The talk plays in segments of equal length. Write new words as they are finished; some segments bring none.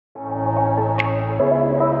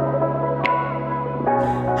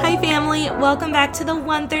family. Welcome back to the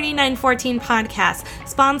 13914 podcast,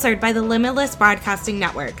 sponsored by the Limitless Broadcasting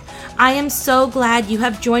Network. I am so glad you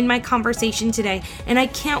have joined my conversation today, and I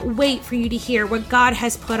can't wait for you to hear what God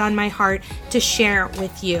has put on my heart to share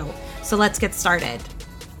with you. So let's get started.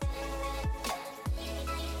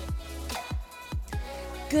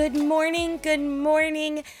 Good morning. Good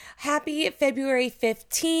morning. Happy February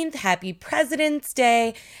 15th. Happy President's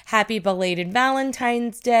Day. Happy belated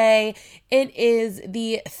Valentine's Day. It is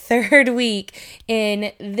the third week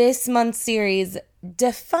in this month's series,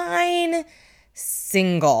 Define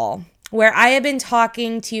Single, where I have been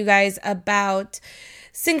talking to you guys about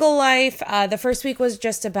single life. The first week was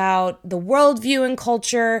just about the worldview and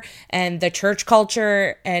culture and the church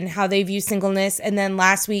culture and how they view singleness. And then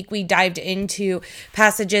last week we dived into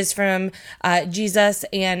passages from Jesus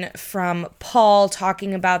and from Paul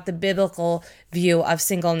talking about the biblical view of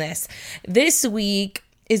singleness. This week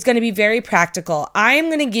is going to be very practical. I'm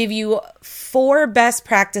going to give you 4 best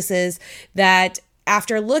practices that,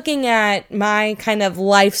 after looking at my kind of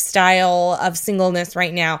lifestyle of singleness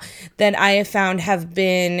right now, that I have found have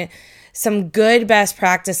been some good best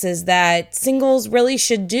practices that singles really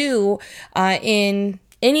should do in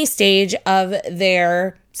any stage of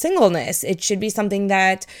their singleness. It should be something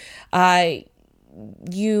that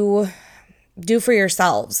you do for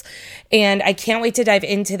yourselves. And I can't wait to dive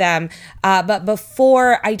into them. But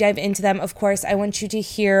before I dive into them, of course, I want you to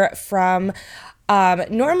hear from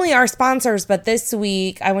normally our sponsors, but this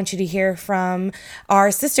week I want you to hear from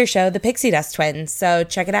our sister show, the Pixie Dust Twins. So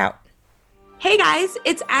check it out. Hey guys,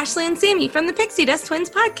 it's Ashley and Sammy from the Pixie Dust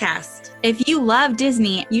Twins podcast. If you love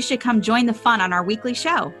Disney, you should come join the fun on our weekly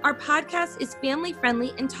show. Our podcast is family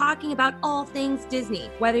friendly and talking about all things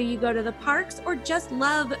Disney. Whether you go to the parks or just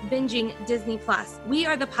love binging Disney Plus, we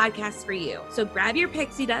are the podcast for you. So grab your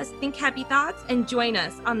pixie dust, think happy thoughts, and join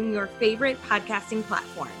us on your favorite podcasting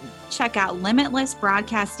platform. Check out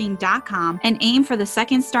limitlessbroadcasting.com and aim for the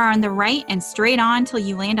second star on the right and straight on till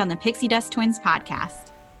you land on the Pixie Dust Twins podcast.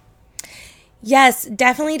 Yes,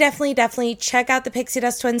 definitely check out the Pixie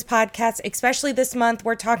Dust Twins podcast, especially this month.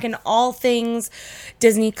 We're talking all things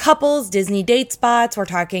Disney couples, Disney date spots. We're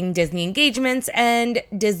talking Disney engagements and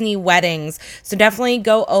Disney weddings. So definitely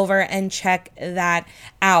go over and check that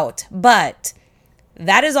out. But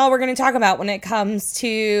that is all we're going to talk about when it comes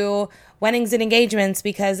to weddings and engagements,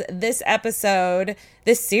 because this episode,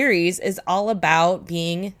 this series is all about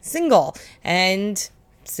being single. And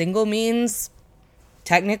single means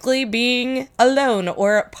technically being alone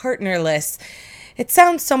or partnerless. It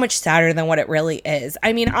sounds so much sadder than what it really is.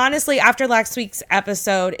 I mean, honestly, after last week's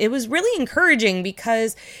episode, it was really encouraging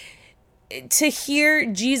because to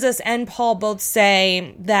hear Jesus and Paul both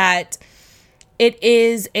say that it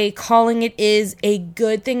is a calling, it is a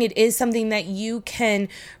good thing, it is something that you can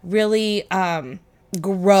really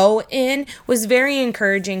grow in, was very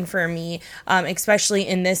encouraging for me, especially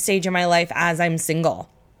in this stage of my life as I'm single.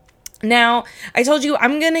 Now, I told you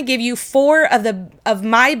I'm going to give you 4 of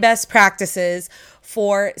my best practices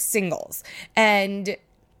for singles. And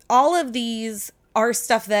all of these are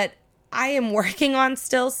stuff that I am working on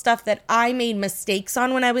still, stuff that I made mistakes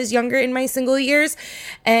on when I was younger in my single years,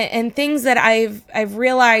 and things that I've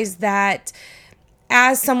realized that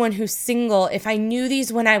as someone who's single, if I knew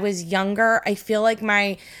these when I was younger, I feel like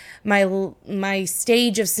my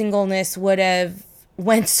stage of singleness would have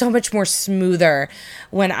went so much more smoother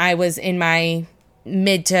when I was in my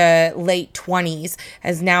mid to late 20s,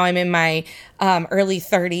 as now I'm in my early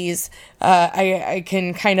 30s. I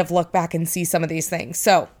can kind of look back and see some of these things.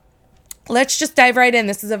 So let's just dive right in.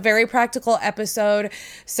 This is a very practical episode,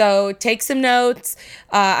 so take some notes.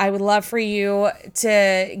 I would love for you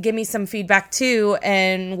to give me some feedback too,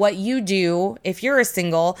 and what you do if you're a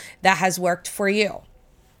single that has worked for you.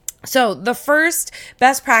 So the first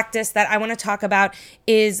best practice that I want to talk about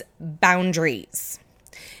is boundaries.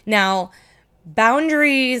 Now,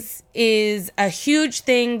 boundaries is a huge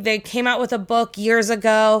thing. They came out with a book years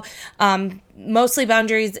ago, mostly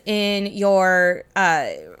boundaries in your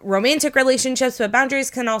romantic relationships, but boundaries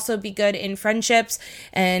can also be good in friendships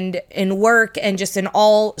and in work and just in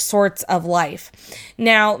all sorts of life.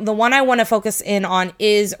 Now, the one I want to focus in on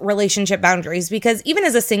is relationship boundaries, because even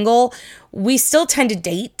as a single, we still tend to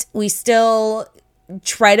date. We still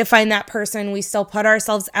try to find that person. We still put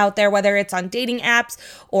ourselves out there, whether it's on dating apps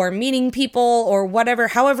or meeting people or whatever,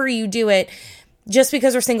 however you do it. Just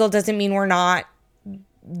because we're single doesn't mean we're not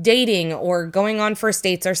dating or going on first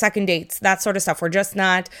dates or second dates, that sort of stuff. We're just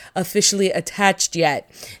not officially attached yet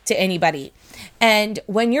to anybody. And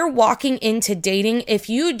when you're walking into dating, if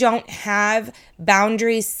you don't have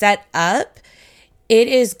boundaries set up, it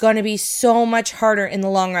is going to be so much harder in the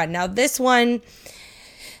long run. Now, this one,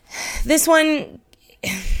 This one,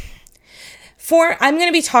 I'm going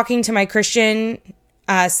to be talking to my Christian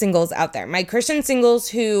singles out there, my Christian singles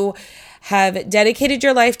who have dedicated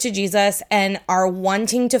your life to Jesus and are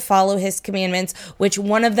wanting to follow his commandments, which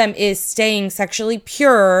one of them is staying sexually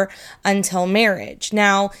pure until marriage.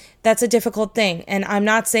 Now, that's a difficult thing, and I'm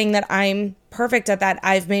not saying that I'm perfect at that.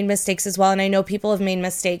 I've made mistakes as well, and I know people have made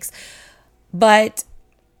mistakes, but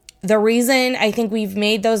the reason I think we've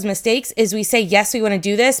made those mistakes is we say, yes, we want to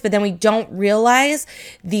do this, but then we don't realize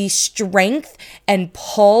the strength and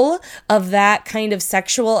pull of that kind of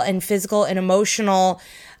sexual and physical and emotional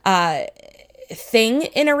thing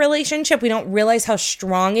in a relationship. We don't realize how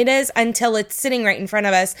strong it is until it's sitting right in front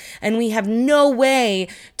of us and we have no way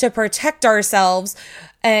to protect ourselves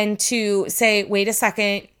and to say, wait a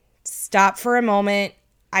second, stop for a moment.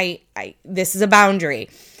 This is a boundary.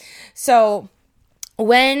 So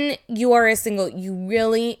when you are a single, you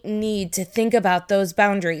really need to think about those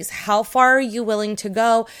boundaries. How far are you willing to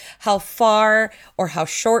go? How far or how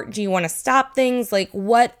short do you want to stop things? Like,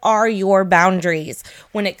 what are your boundaries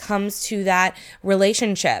when it comes to that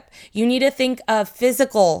relationship? You need to think of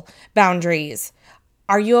physical boundaries.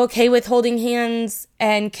 Are you okay with holding hands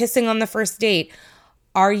and kissing on the first date?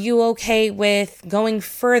 Are you okay with going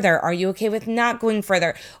further? Are you okay with not going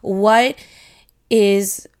further? What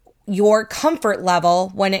is your comfort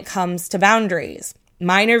level when it comes to boundaries?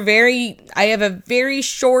 Mine are I have a very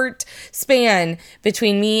short span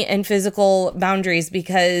between me and physical boundaries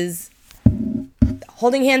because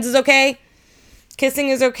holding hands is okay, kissing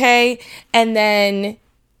is okay, and then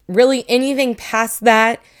really anything past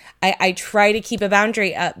that, I try to keep a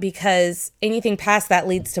boundary up because anything past that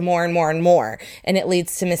leads to more and more and more, and it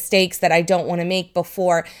leads to mistakes that I don't want to make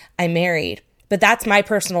before I'm married. But that's my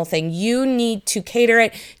personal thing. You need to cater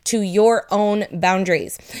it to your own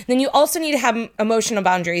boundaries. Then you also need to have emotional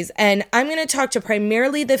boundaries. And I'm going to talk to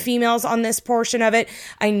primarily the females on this portion of it.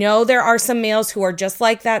 I know there are some males who are just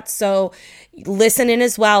like that, so listen in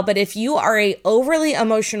as well. But if you are a overly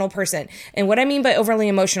emotional person, and what I mean by overly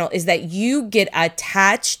emotional is that you get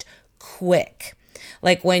attached quick.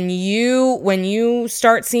 Like when you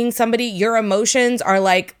start seeing somebody, your emotions are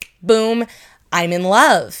like, boom, I'm in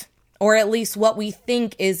love. Or at least what we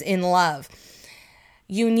think is in love.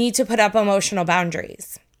 You need to put up emotional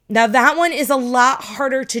boundaries. Now that one is a lot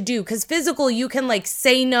harder to do because physical, you can like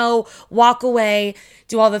say no, walk away,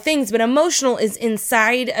 do all the things, but emotional is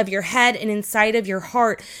inside of your head and inside of your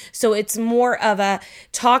heart. So it's more of a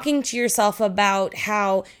talking to yourself about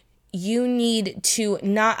how you need to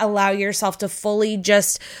not allow yourself to fully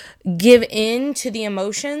just give in to the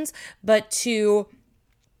emotions, but to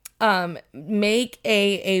make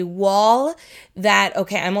a wall that,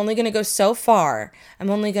 okay, I'm only going to go so far.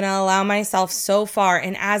 I'm only going to allow myself so far.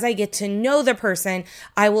 And as I get to know the person,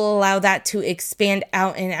 I will allow that to expand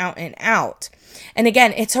out and out and out. And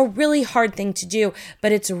again, it's a really hard thing to do,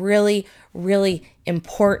 but it's really, really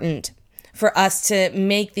important for us to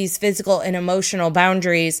make these physical and emotional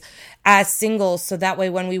boundaries as singles. So that way,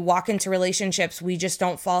 when we walk into relationships, we just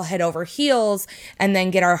don't fall head over heels and then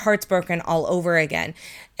get our hearts broken all over again.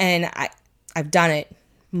 And I've done it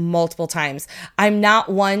multiple times. I'm not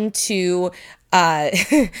one to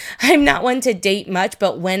date much,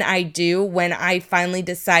 but when I finally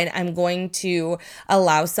decide I'm going to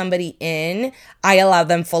allow somebody in, I allow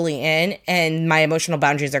them fully in and my emotional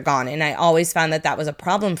boundaries are gone. And I always found that was a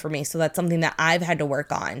problem for me. So that's something that I've had to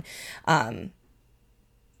work on,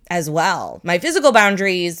 as well. My physical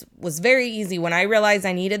boundaries was very easy. When I realized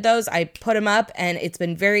I needed those, I put them up and it's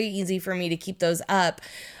been very easy for me to keep those up.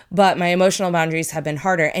 But my emotional boundaries have been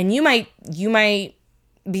harder. And you might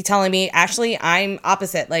be telling me, Ashley, I'm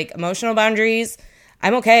opposite. Like emotional boundaries,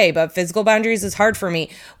 I'm okay, but physical boundaries is hard for me.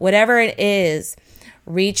 Whatever it is,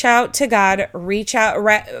 reach out to God,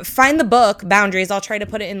 find the book, Boundaries. I'll try to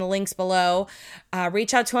put it in the links below.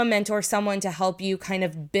 Reach out to a mentor, someone to help you kind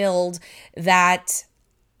of build that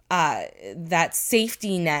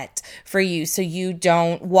safety net for you so you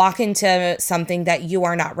don't walk into something that you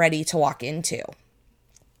are not ready to walk into.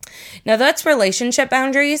 Now that's relationship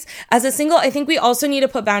boundaries. As a single, I think we also need to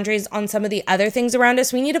put boundaries on some of the other things around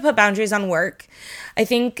us. We need to put boundaries on work. I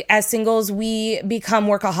think as singles, we become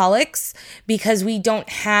workaholics because we don't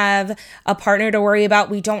have a partner to worry about.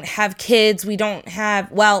 We don't have kids. Let me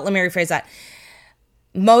rephrase that.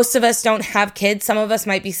 Most of us don't have kids. Some of us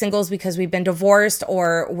might be singles because we've been divorced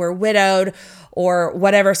or we're widowed or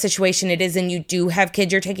whatever situation it is, and you do have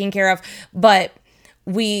kids you're taking care of. But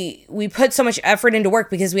we put so much effort into work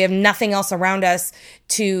because we have nothing else around us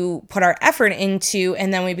to put our effort into,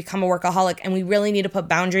 and then we become a workaholic, and we really need to put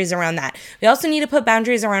boundaries around that. We also need to put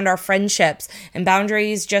boundaries around our friendships and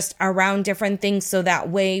boundaries just around different things so that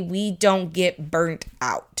way we don't get burnt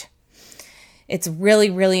out. It's really,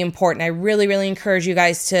 really important. I really, really encourage you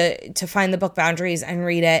guys to find the book Boundaries and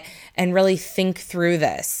read it and really think through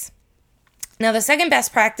this. Now, the second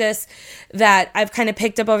best practice that I've kind of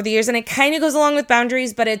picked up over the years, and it kind of goes along with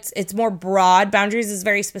boundaries, but it's more broad. Boundaries is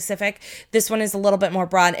very specific. This one is a little bit more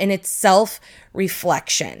broad, and it's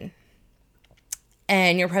self-reflection.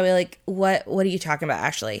 And you're probably like, what are you talking about,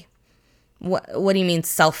 Ashley? What do you mean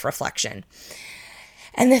self-reflection?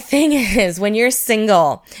 And the thing is, when you're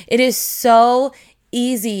single, it is so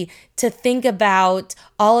easy to think about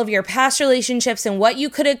all of your past relationships and what you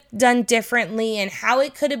could have done differently and how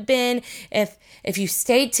it could have been if you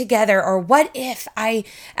stayed together, or what if I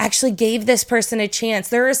actually gave this person a chance.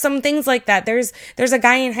 There are some things like that. There's a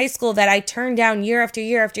guy in high school that I turned down year after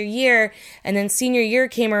year after year, and then senior year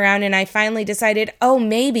came around and I finally decided, oh,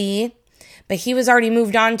 maybe, but he was already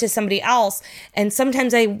moved on to somebody else. And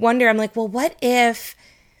sometimes I wonder, I'm like, well, what if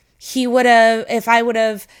I would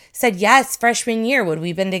have said yes freshman year, would we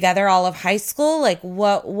have been together all of high school? Like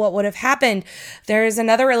what would have happened? There's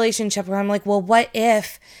another relationship where I'm like, well, what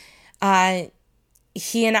if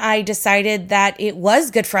he and I decided that it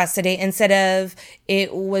was good for us to date instead of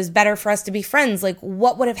it was better for us to be friends? Like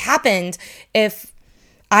what would have happened if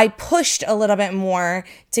I pushed a little bit more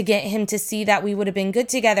to get him to see that we would have been good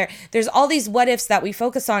together? There's all these what ifs that we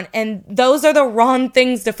focus on, and those are the wrong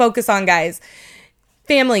things to focus on, guys.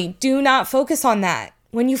 Family, do not focus on that.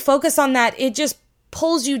 When you focus on that, it just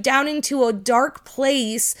pulls you down into a dark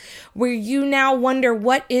place where you now wonder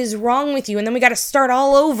what is wrong with you. And then we got to start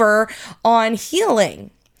all over on healing.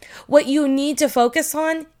 What you need to focus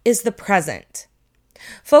on is the present.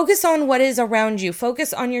 Focus on what is around you.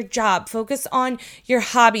 Focus on your job. Focus on your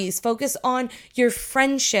hobbies. Focus on your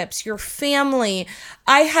friendships, your family.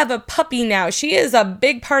 I have a puppy now. She is a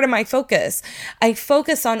big part of my focus. I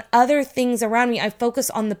focus on other things around me. I focus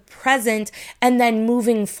on the present and then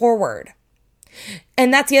moving forward.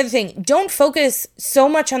 And that's the other thing. Don't focus so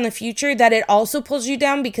much on the future that it also pulls you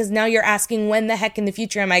down, because now you're asking, when the heck in the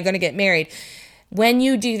future am I going to get married? When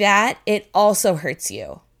you do that, it also hurts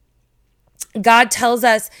you. God tells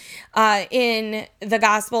us in the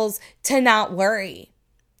Gospels to not worry.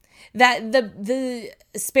 That the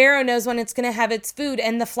sparrow knows when it's going to have its food,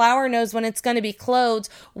 and the flower knows when it's going to be clothed.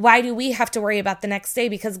 Why do we have to worry about the next day?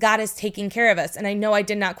 Because God is taking care of us. And I know I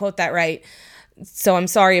did not quote that right, so I'm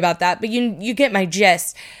sorry about that. But you get my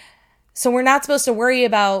gist. So we're not supposed to worry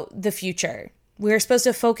about the future. We're supposed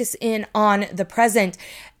to focus in on the present.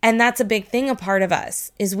 And that's a big thing, a part of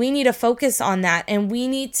us, is we need to focus on that. And we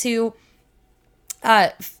need to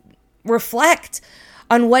reflect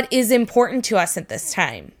on what is important to us at this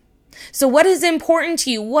time. So what is important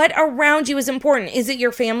to you? What around you is important? Is it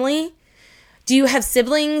your family? Do you have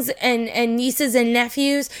siblings and nieces and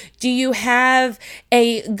nephews? Do you have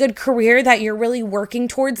a good career that you're really working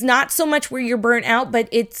towards? Not so much where you're burnt out, but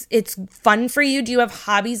it's fun for you. Do you have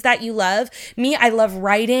hobbies that you love? Me, I love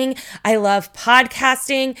writing. I love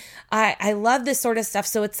podcasting. I love this sort of stuff.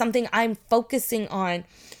 So it's something I'm focusing on.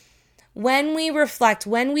 When we reflect,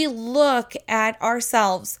 when we look at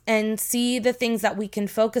ourselves and see the things that we can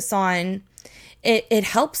focus on, it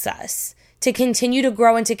helps us to continue to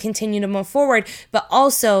grow and to continue to move forward. But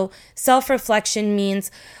also, self-reflection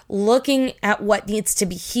means looking at what needs to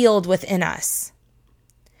be healed within us.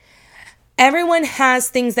 Everyone has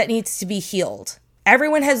things that needs to be healed.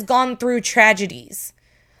 Everyone has gone through tragedies.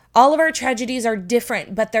 All of our tragedies are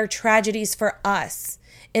different, but they're tragedies for us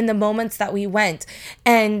in the moments that we went.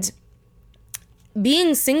 And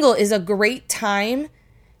being single is a great time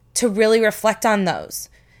to really reflect on those.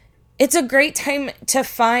 It's a great time to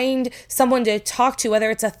find someone to talk to, whether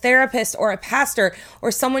it's a therapist or a pastor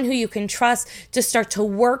or someone who you can trust, to start to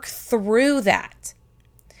work through that.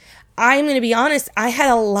 I'm going to be honest, I had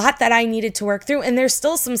a lot that I needed to work through, and there's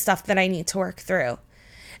still some stuff that I need to work through.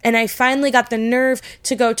 And I finally got the nerve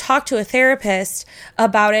to go talk to a therapist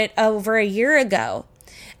about it over a year ago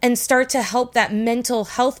and start to help that mental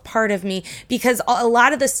health part of me, because a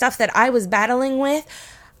lot of the stuff that I was battling with,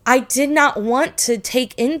 I did not want to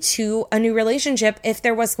take into a new relationship if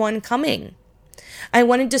there was one coming. I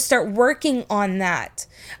wanted to start working on that.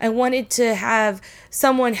 I wanted to have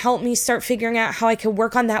someone help me start figuring out how I could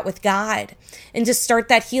work on that with God and just start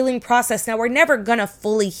that healing process. Now, we're never going to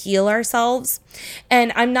fully heal ourselves.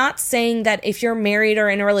 And I'm not saying that if you're married or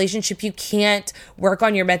in a relationship, you can't work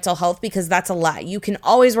on your mental health, because that's a lie. You can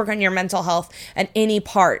always work on your mental health at any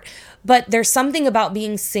part. But there's something about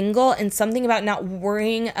being single and something about not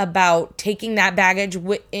worrying about taking that baggage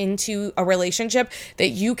into a relationship that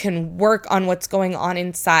you can work on what's going on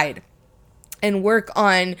inside and work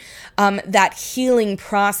on that healing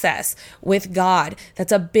process with God.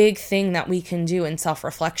 That's a big thing that we can do in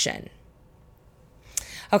self-reflection.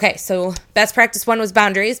 Okay, so best practice 1 was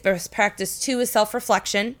boundaries. Best practice 2 is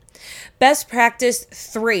self-reflection. Best practice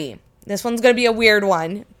 3. This one's going to be a weird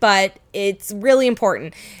one, but it's really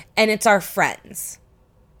important, and it's our friends.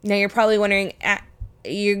 Now, you're probably wondering,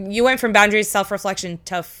 you went from boundaries, self-reflection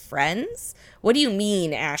to friends? What do you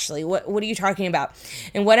mean, Ashley? What are you talking about?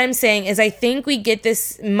 And what I'm saying is, I think we get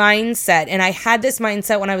this mindset, and I had this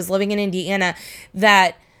mindset when I was living in Indiana,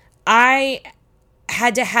 that I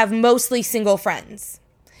had to have mostly single friends.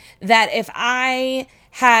 That if I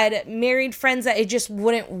had married friends, that it just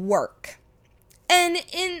wouldn't work. And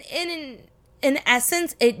in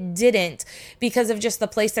essence, it didn't, because of just the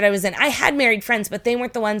place that I was in. I had married friends, but they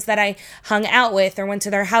weren't the ones that I hung out with or went to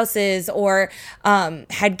their houses or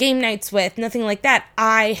had game nights with, nothing like that.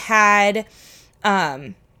 I had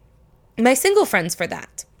my single friends for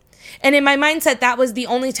that. And in my mindset, that was the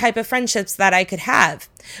only type of friendships that I could have.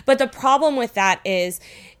 But the problem with that is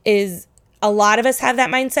a lot of us have that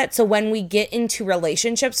mindset. So when we get into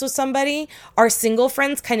relationships with somebody, our single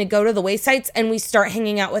friends kind of go to the wayside and we start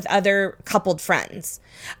hanging out with other coupled friends.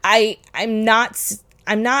 I'm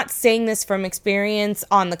not saying this from experience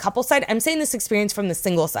on the couple side. I'm saying this experience from the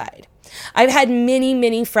single side. I've had many,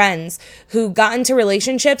 many friends who got into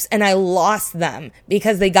relationships and I lost them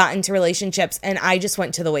because they got into relationships and I just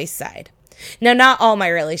went to the wayside. Now, not all my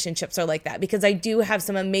relationships are like that, because I do have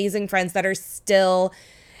some amazing friends that are still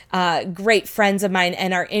great friends of mine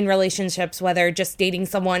and are in relationships, whether just dating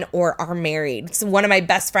someone or are married. So one of my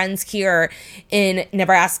best friends here in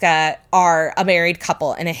Nebraska are a married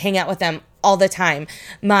couple, and I hang out with them all the time.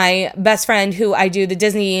 My best friend, who I do the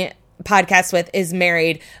Disney podcast with, is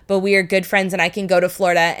married, but we are good friends, and I can go to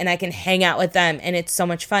Florida and I can hang out with them, and it's so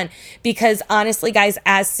much fun. Because honestly, guys,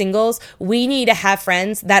 as singles, we need to have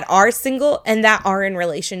friends that are single and that are in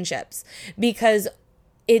relationships, because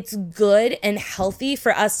it's good and healthy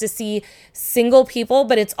for us to see single people,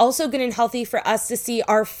 but it's also good and healthy for us to see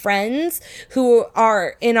our friends who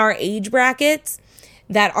are in our age brackets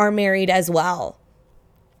that are married as well,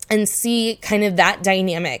 and see kind of that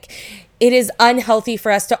dynamic. It is unhealthy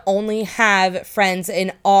for us to only have friends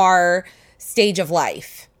in our stage of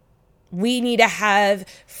life. We need to have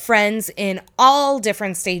friends in all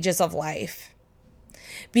different stages of life,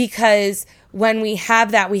 because when we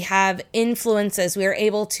have that, we have influences. We are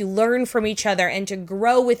able to learn from each other and to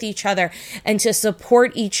grow with each other and to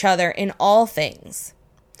support each other in all things.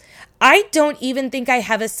 I don't even think I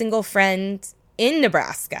have a single friend in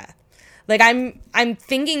Nebraska. Like, I'm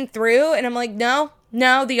thinking through and I'm like, no,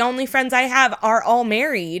 the only friends I have are all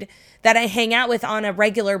married that I hang out with on a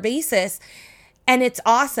regular basis. And it's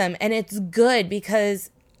awesome and it's good, because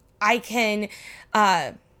I can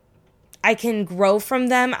grow from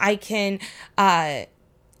them. I can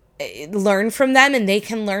learn from them, and they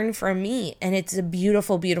can learn from me. And it's a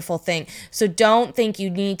beautiful, beautiful thing. So don't think you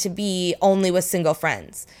need to be only with single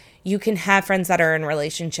friends. You can have friends that are in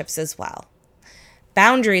relationships as well.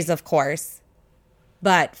 Boundaries, of course,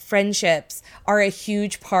 but friendships are a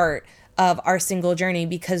huge part of our single journey,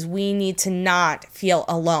 because we need to not feel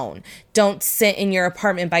alone. Don't sit in your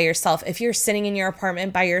apartment by yourself. If you're sitting in your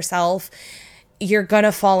apartment by yourself, you're going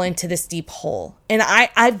to fall into this deep hole. And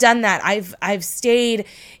I've done that. I've stayed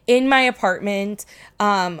in my apartment,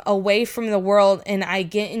 away from the world, and I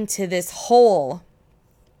get into this hole,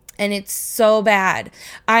 and it's so bad.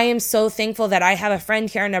 I am so thankful that I have a friend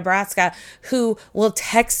here in Nebraska who will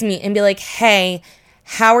text me and be like, hey,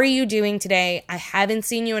 how are you doing today? I haven't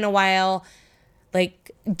seen you in a while.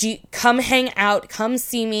 Like, come hang out, come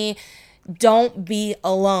see me. Don't be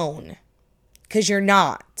alone, because you're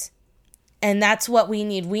not. And that's what we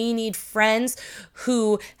need. We need friends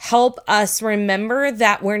who help us remember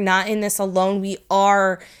that we're not in this alone. We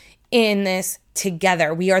are in this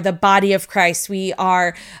together. We are the body of Christ. We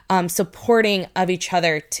are supporting of each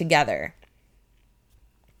other together.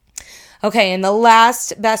 Okay, and the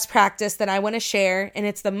last best practice that I want to share, and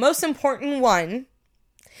it's the most important one,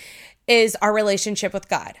 is our relationship with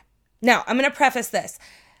God. Now, I'm going to preface this.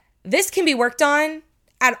 This can be worked on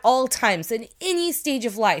at all times in any stage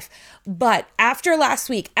of life. But after last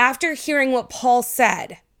week, after hearing what Paul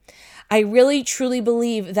said, I really truly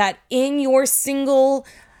believe that in your single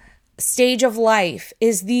stage of life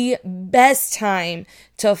is the best time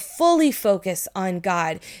to fully focus on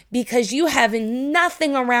God, because you have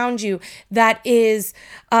nothing around you that is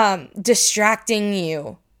distracting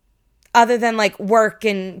you other than like work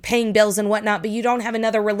and paying bills and whatnot. But you don't have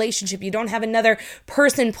another relationship. You don't have another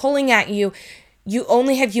person pulling at you. You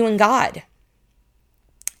only have you and God.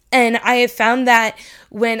 And I have found that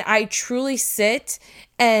when I truly sit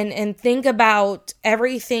and think about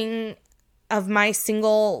everything of my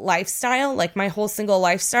single lifestyle, like my whole single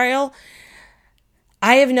lifestyle,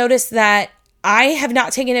 I have noticed that I have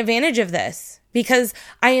not taken advantage of this because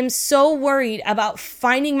I am so worried about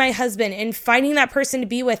finding my husband and finding that person to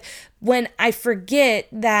be with when I forget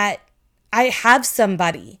that I have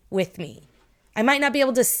somebody with me. I might not be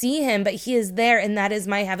able to see him, but he is there, and that is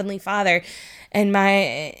my Heavenly Father and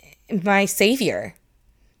my Savior.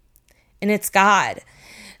 And it's God.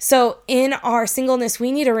 So in our singleness,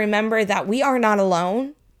 we need to remember that we are not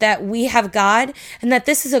alone, that we have God, and that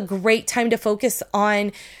this is a great time to focus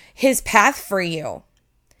on His path for you.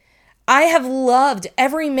 I have loved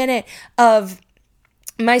every minute of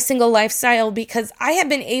my single lifestyle because I have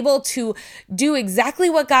been able to do exactly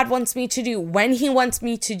what God wants me to do when He wants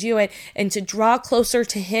me to do it, and to draw closer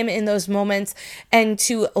to Him in those moments, and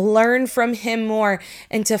to learn from Him more,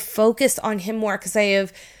 and to focus on Him more, because I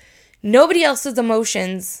have nobody else's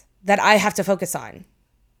emotions that I have to focus on.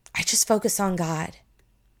 I just focus on God.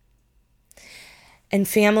 And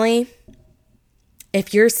family,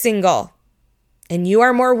 if you're single and you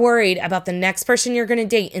are more worried about the next person you're going to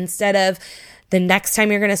date instead of the next time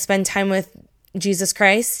you're going to spend time with Jesus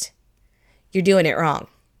Christ, you're doing it wrong.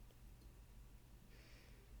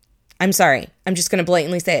 I'm sorry. I'm just going to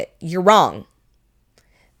blatantly say it. You're wrong.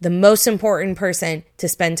 The most important person to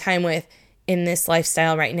spend time with in this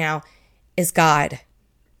lifestyle right now is God.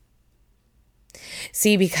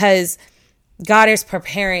 See, because God is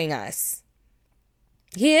preparing us.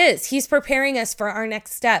 He is. He's preparing us for our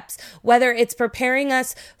next steps, whether it's preparing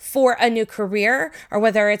us for a new career, or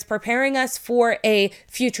whether it's preparing us for a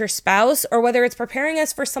future spouse, or whether it's preparing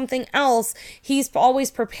us for something else. He's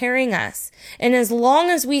always preparing us. And as long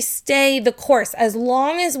as we stay the course, as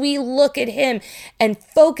long as we look at Him and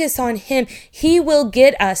focus on Him, He will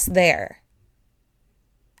get us there.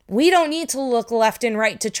 We don't need to look left and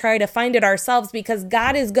right to try to find it ourselves, because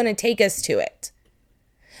God is going to take us to it.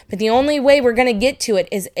 But the only way we're going to get to it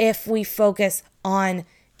is if we focus on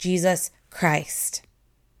Jesus Christ.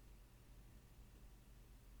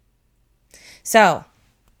 So,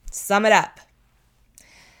 sum it up.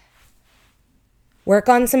 Work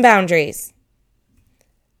on some boundaries.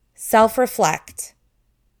 Self-reflect.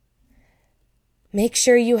 Make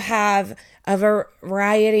sure you have a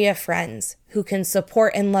variety of friends who can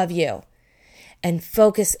support and love you, and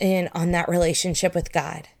focus in on that relationship with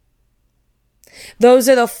God. Those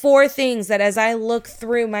are the 4 things that, as I look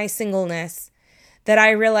through my singleness, that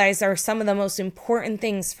I realize are some of the most important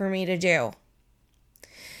things for me to do.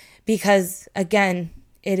 Because, again,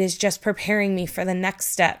 it is just preparing me for the next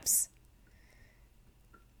steps.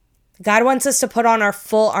 God wants us to put on our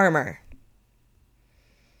full armor.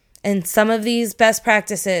 And some of these best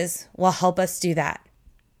practices will help us do that,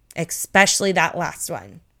 especially that last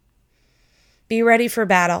one. Be ready for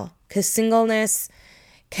battle, because singleness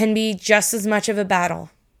can be just as much of a battle.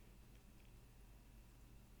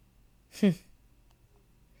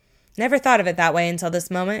 Never thought of it that way until this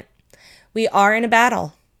moment. We are in a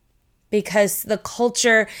battle because the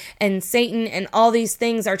culture and Satan and all these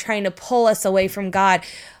things are trying to pull us away from God.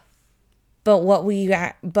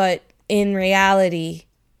 But in reality,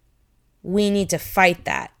 we need to fight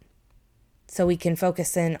that so we can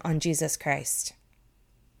focus in on Jesus Christ.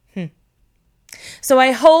 So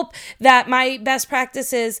I hope that my best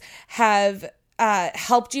practices have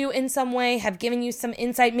helped you in some way, have given you some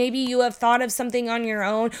insight. Maybe you have thought of something on your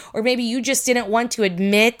own, or maybe you just didn't want to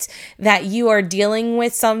admit that you are dealing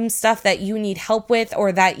with some stuff that you need help with,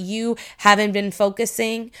 or that you haven't been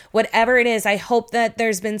focusing. Whatever it is, I hope that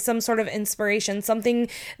there's been some sort of inspiration, something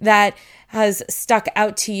that has stuck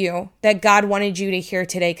out to you that God wanted you to hear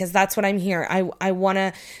today, because that's what I'm here. I want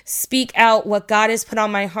to speak out what God has put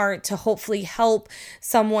on my heart to hopefully help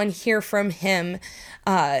someone hear from Him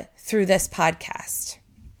through this podcast.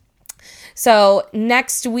 So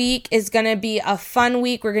next week is going to be a fun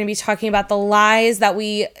week. We're going to be talking about the lies that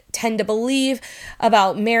we tend to believe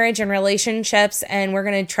about marriage and relationships, and we're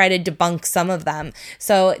going to try to debunk some of them.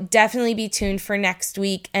 So definitely be tuned for next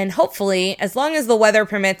week. And hopefully, as long as the weather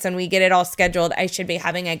permits and we get it all scheduled, I should be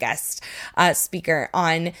having a guest speaker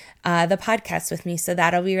on the podcast with me. So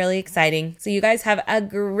that'll be really exciting. So you guys have a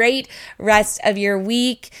great rest of your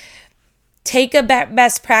week. Take a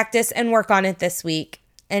best practice and work on it this week.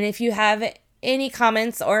 And if you have any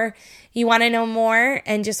comments or you want to know more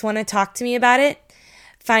and just want to talk to me about it,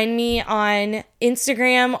 find me on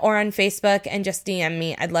Instagram or on Facebook and just DM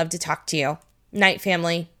me. I'd love to talk to you. Night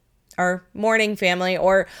family or morning family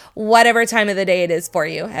or whatever time of the day it is for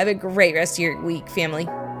you. Have a great rest of your week, family.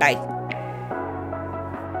 Bye.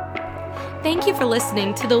 Thank you for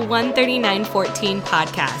listening to the 13914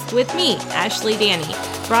 podcast with me, Ashley Danny,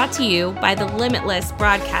 brought to you by the Limitless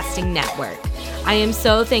Broadcasting Network. I am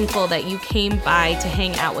so thankful that you came by to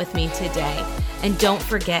hang out with me today. And don't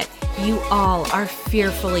forget, you all are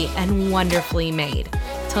fearfully and wonderfully made.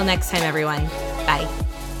 Till next time, everyone. Bye.